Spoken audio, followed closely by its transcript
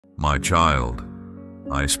My child,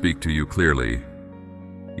 I speak to you clearly.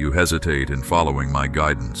 You hesitate in following my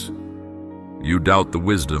guidance. You doubt the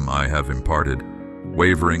wisdom I have imparted,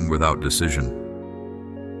 wavering without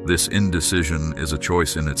decision. This indecision is a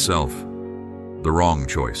choice in itself, the wrong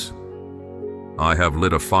choice. I have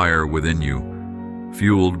lit a fire within you,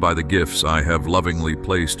 fueled by the gifts I have lovingly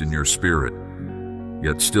placed in your spirit,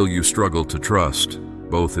 yet still you struggle to trust,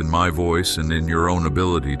 both in my voice and in your own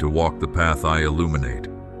ability to walk the path I illuminate.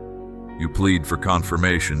 You plead for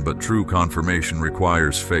confirmation, but true confirmation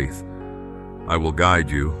requires faith. I will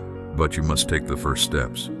guide you, but you must take the first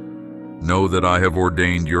steps. Know that I have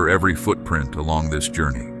ordained your every footprint along this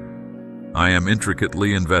journey. I am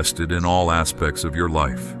intricately invested in all aspects of your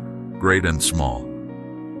life, great and small.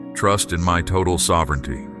 Trust in my total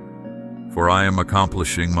sovereignty, for I am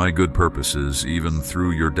accomplishing my good purposes even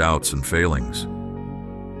through your doubts and failings.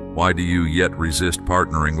 Why do you yet resist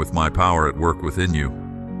partnering with my power at work within you?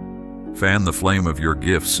 Fan the flame of your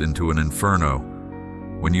gifts into an inferno.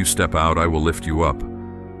 When you step out, I will lift you up.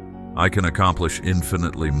 I can accomplish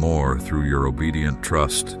infinitely more through your obedient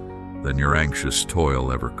trust than your anxious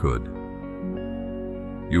toil ever could.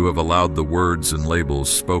 You have allowed the words and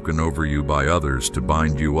labels spoken over you by others to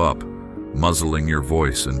bind you up, muzzling your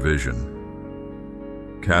voice and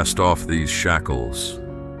vision. Cast off these shackles.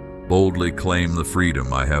 Boldly claim the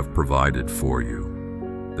freedom I have provided for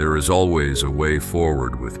you. There is always a way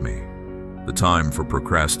forward with me. The time for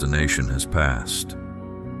procrastination has passed.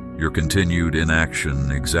 Your continued inaction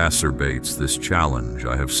exacerbates this challenge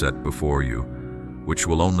I have set before you, which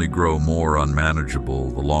will only grow more unmanageable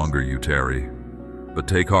the longer you tarry. But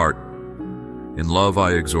take heart. In love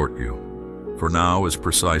I exhort you, for now is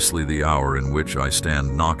precisely the hour in which I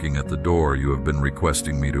stand knocking at the door you have been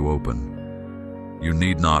requesting me to open. You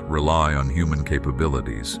need not rely on human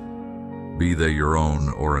capabilities, be they your own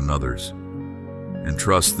or another's.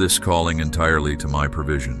 Entrust this calling entirely to my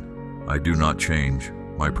provision. I do not change.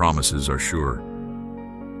 My promises are sure.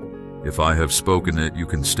 If I have spoken it, you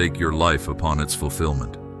can stake your life upon its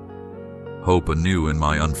fulfillment. Hope anew in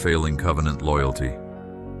my unfailing covenant loyalty.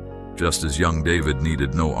 Just as young David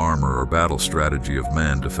needed no armor or battle strategy of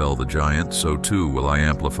man to fell the giant, so too will I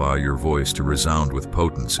amplify your voice to resound with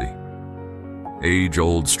potency.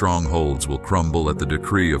 Age-old strongholds will crumble at the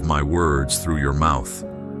decree of my words through your mouth.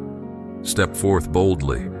 Step forth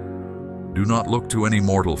boldly. Do not look to any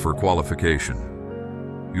mortal for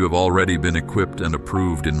qualification. You have already been equipped and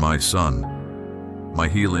approved in my Son. My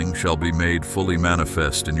healing shall be made fully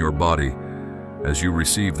manifest in your body as you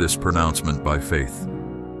receive this pronouncement by faith.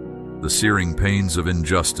 The searing pains of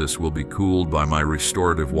injustice will be cooled by my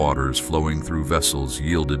restorative waters flowing through vessels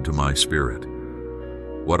yielded to my spirit.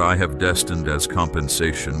 What I have destined as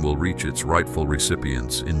compensation will reach its rightful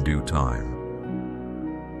recipients in due time.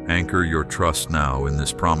 Anchor your trust now in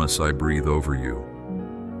this promise I breathe over you.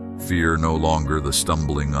 Fear no longer the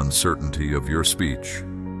stumbling uncertainty of your speech,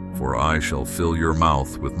 for I shall fill your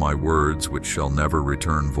mouth with my words which shall never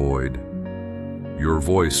return void. Your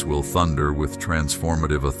voice will thunder with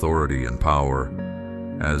transformative authority and power,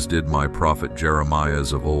 as did my prophet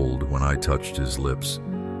Jeremiah's of old when I touched his lips.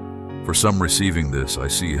 For some receiving this, I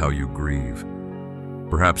see how you grieve.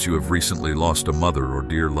 Perhaps you have recently lost a mother or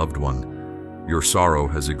dear loved one. Your sorrow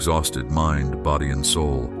has exhausted mind, body, and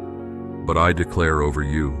soul. But I declare over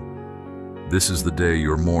you, this is the day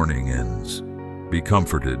your mourning ends. Be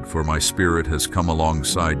comforted, for my spirit has come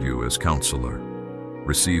alongside you as counselor.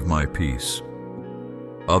 Receive my peace.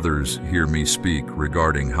 Others hear me speak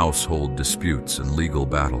regarding household disputes and legal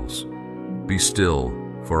battles. Be still,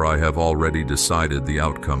 for I have already decided the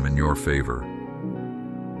outcome in your favor.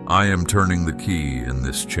 I am turning the key in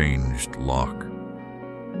this changed lock.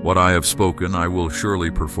 What I have spoken I will surely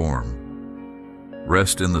perform.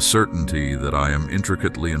 Rest in the certainty that I am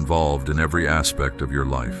intricately involved in every aspect of your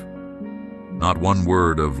life. Not one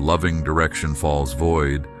word of loving direction falls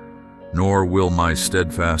void, nor will my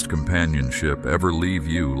steadfast companionship ever leave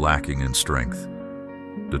you lacking in strength.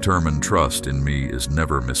 Determined trust in me is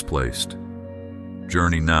never misplaced.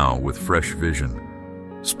 Journey now with fresh vision,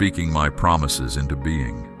 speaking my promises into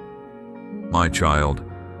being. My child,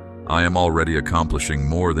 I am already accomplishing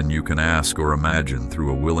more than you can ask or imagine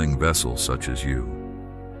through a willing vessel such as you.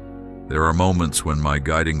 There are moments when my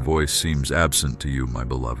guiding voice seems absent to you, my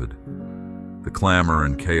beloved. The clamor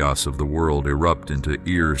and chaos of the world erupt into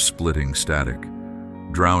ear-splitting static,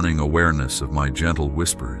 drowning awareness of my gentle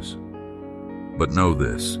whispers. But know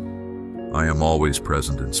this, I am always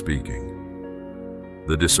present and speaking.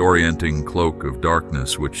 The disorienting cloak of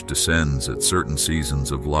darkness which descends at certain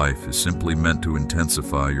seasons of life is simply meant to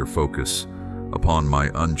intensify your focus upon my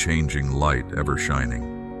unchanging light ever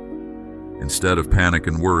shining. Instead of panic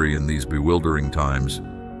and worry in these bewildering times,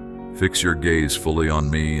 fix your gaze fully on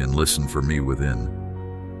me and listen for me within.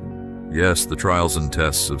 Yes, the trials and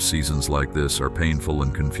tests of seasons like this are painful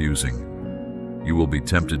and confusing. You will be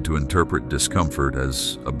tempted to interpret discomfort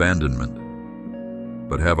as abandonment.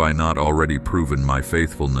 But have I not already proven my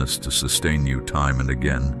faithfulness to sustain you time and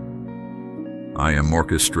again? I am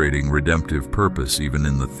orchestrating redemptive purpose even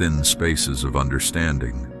in the thin spaces of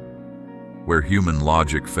understanding. Where human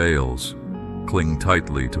logic fails, cling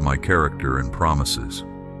tightly to my character and promises.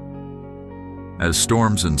 As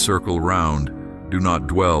storms encircle round, do not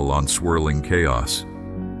dwell on swirling chaos.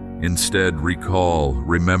 Instead, recall,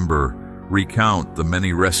 remember, recount the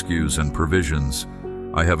many rescues and provisions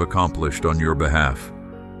I have accomplished on your behalf,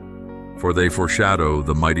 for they foreshadow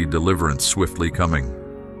the mighty deliverance swiftly coming.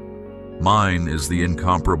 Mine is the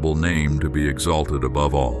incomparable name to be exalted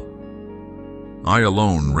above all. I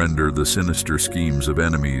alone render the sinister schemes of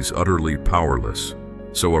enemies utterly powerless,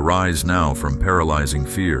 so arise now from paralyzing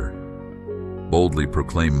fear. Boldly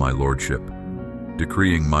proclaim my lordship,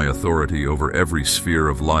 decreeing my authority over every sphere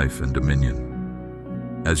of life and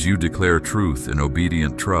dominion. As you declare truth in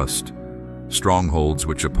obedient trust, strongholds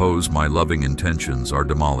which oppose my loving intentions are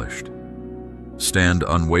demolished. Stand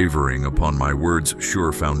unwavering upon my word's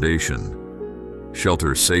sure foundation.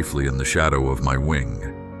 Shelter safely in the shadow of my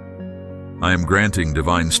wing. I am granting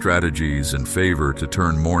divine strategies and favor to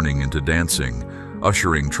turn mourning into dancing,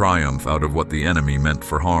 ushering triumph out of what the enemy meant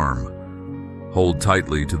for harm. Hold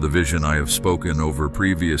tightly to the vision I have spoken over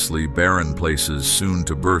previously barren places soon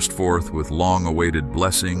to burst forth with long-awaited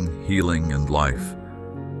blessing, healing, and life.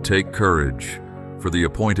 Take courage, for the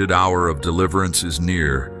appointed hour of deliverance is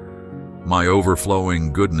near. My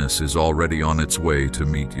overflowing goodness is already on its way to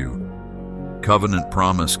meet you. Covenant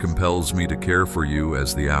promise compels me to care for you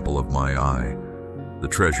as the apple of my eye, the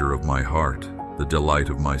treasure of my heart, the delight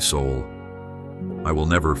of my soul. I will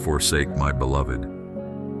never forsake my beloved.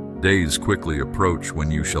 Days quickly approach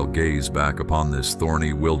when you shall gaze back upon this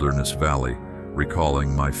thorny wilderness valley,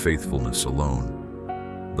 recalling my faithfulness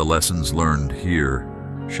alone. The lessons learned here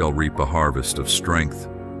shall reap a harvest of strength,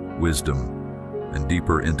 wisdom, and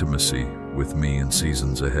deeper intimacy with me in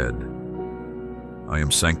seasons ahead. I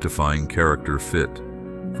am sanctifying character fit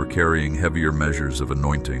for carrying heavier measures of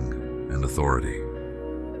anointing and authority.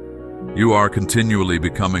 You are continually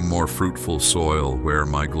becoming more fruitful soil where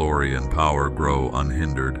my glory and power grow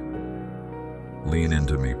unhindered. Lean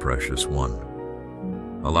into me, precious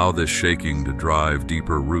one. Allow this shaking to drive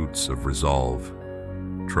deeper roots of resolve,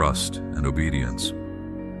 trust, and obedience.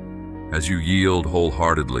 As you yield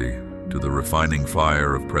wholeheartedly to the refining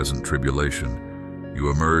fire of present tribulation, you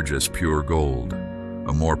emerge as pure gold,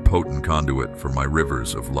 a more potent conduit for my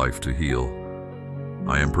rivers of life to heal.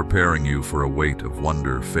 I am preparing you for a weight of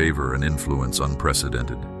wonder, favor, and influence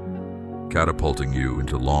unprecedented, catapulting you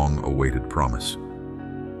into long-awaited promise.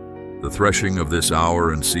 The threshing of this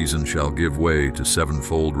hour and season shall give way to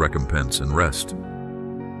sevenfold recompense and rest.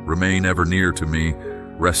 Remain ever near to me,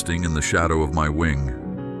 resting in the shadow of my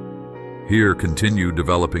wing. Here, continue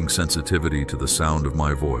developing sensitivity to the sound of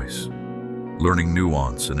my voice, learning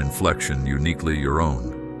nuance and inflection uniquely your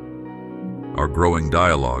own. Our growing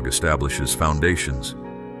dialogue establishes foundations,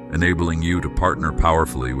 enabling you to partner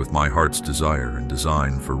powerfully with my heart's desire and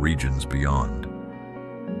design for regions beyond.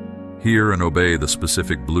 Hear and obey the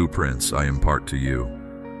specific blueprints I impart to you.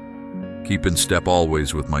 Keep in step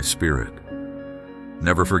always with my spirit.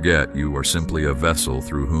 Never forget you are simply a vessel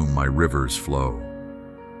through whom my rivers flow.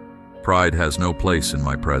 Pride has no place in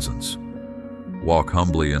my presence. Walk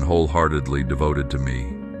humbly and wholeheartedly devoted to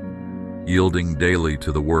me, yielding daily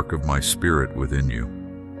to the work of my spirit within you.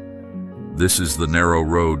 This is the narrow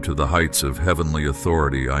road to the heights of heavenly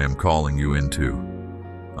authority I am calling you into.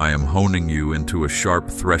 I am honing you into a sharp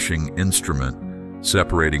threshing instrument,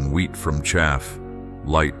 separating wheat from chaff,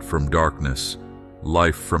 light from darkness,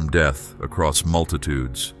 life from death across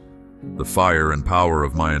multitudes. The fire and power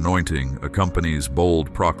of my anointing accompanies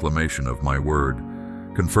bold proclamation of my word,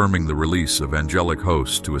 confirming the release of angelic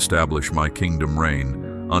hosts to establish my kingdom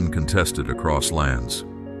reign, uncontested across lands.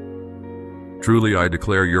 Truly I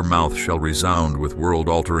declare your mouth shall resound with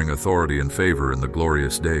world-altering authority and favor in the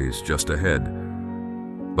glorious days just ahead.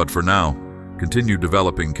 But for now, continue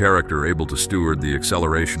developing character able to steward the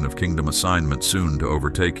acceleration of kingdom assignment soon to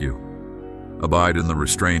overtake you. Abide in the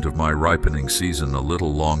restraint of my ripening season a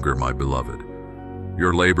little longer, my beloved.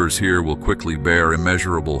 Your labors here will quickly bear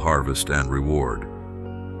immeasurable harvest and reward.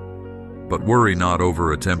 But worry not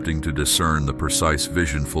over attempting to discern the precise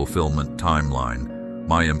vision fulfillment timeline,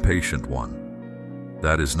 my impatient one.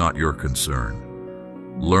 That is not your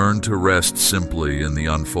concern. Learn to rest simply in the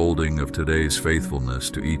unfolding of today's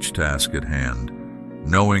faithfulness to each task at hand,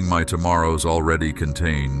 knowing my tomorrows already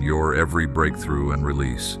contain your every breakthrough and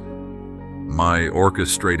release. My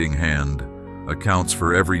orchestrating hand accounts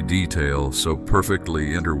for every detail, so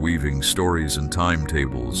perfectly interweaving stories and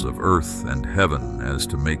timetables of earth and heaven as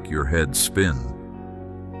to make your head spin.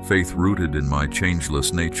 Faith rooted in my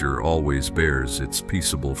changeless nature always bears its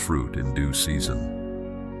peaceable fruit in due season.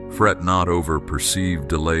 Fret not over perceived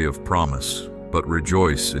delay of promise, but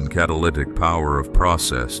rejoice in catalytic power of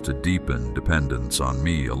process to deepen dependence on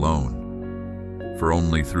me alone. For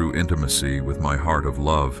only through intimacy with my heart of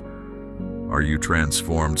love are you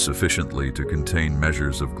transformed sufficiently to contain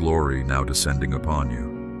measures of glory now descending upon you.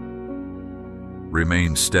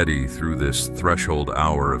 Remain steady through this threshold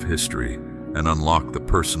hour of history and unlock the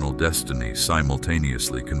personal destiny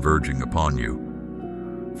simultaneously converging upon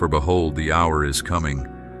you. For behold, the hour is coming,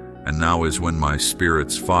 and now is when my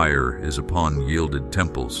Spirit's fire is upon yielded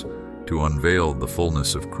temples to unveil the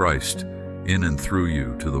fullness of Christ in and through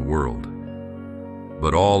you to the world.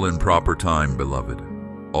 But all in proper time, beloved,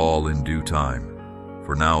 all in due time.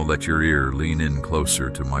 For now let your ear lean in closer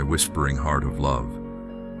to my whispering heart of love.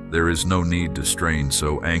 There is no need to strain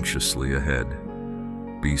so anxiously ahead.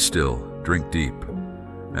 Be still, drink deep,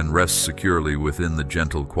 and rest securely within the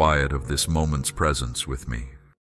gentle quiet of this moment's presence with me.